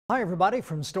Hi everybody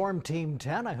from Storm Team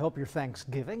 10. I hope your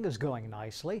Thanksgiving is going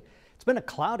nicely. It's been a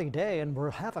cloudy day and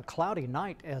we'll have a cloudy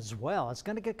night as well. It's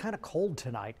going to get kind of cold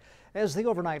tonight as the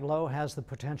overnight low has the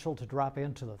potential to drop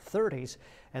into the 30s.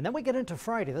 And then we get into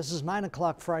Friday. This is 9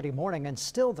 o'clock Friday morning and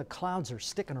still the clouds are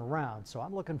sticking around. So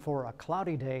I'm looking for a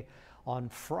cloudy day on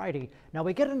Friday. Now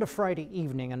we get into Friday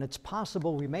evening and it's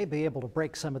possible we may be able to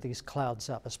break some of these clouds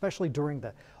up, especially during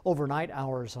the overnight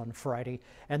hours on Friday.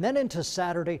 And then into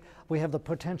Saturday, we have the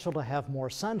potential to have more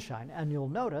sunshine. And you'll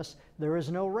notice there is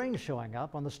no rain showing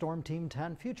up on the Storm Team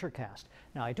 10 Futurecast.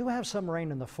 Now I do have some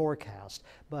rain in the forecast,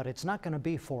 but it's not going to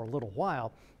be for a little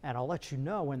while. And I'll let you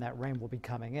know when that rain will be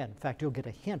coming in. In fact, you'll get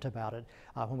a hint about it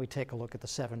when we take a look at the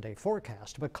 7-day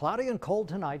forecast. But cloudy and cold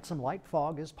tonight, some light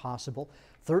fog is possible.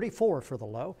 34 for the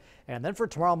low. And then for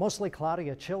tomorrow, mostly cloudy,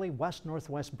 a chilly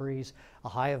west-northwest breeze, a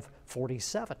high of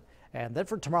 47. And then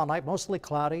for tomorrow night, mostly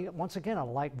cloudy. Once again, a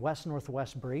light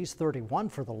west-northwest breeze, 31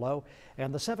 for the low.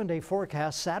 And the 7-day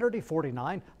forecast, Saturday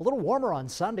 49, a little warmer on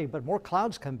Sunday, but more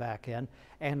clouds come back in.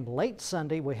 And late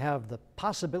Sunday, we have the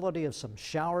possibility of some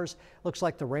showers. Looks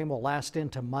like the rain will last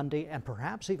into Monday and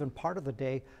perhaps even part of the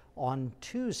day on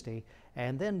Tuesday.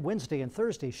 And then Wednesday and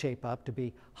Thursday shape up to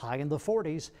be high in the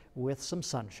 40s with some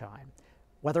sunshine.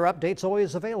 Weather updates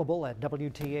always available at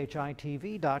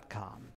WTHI-TV.com.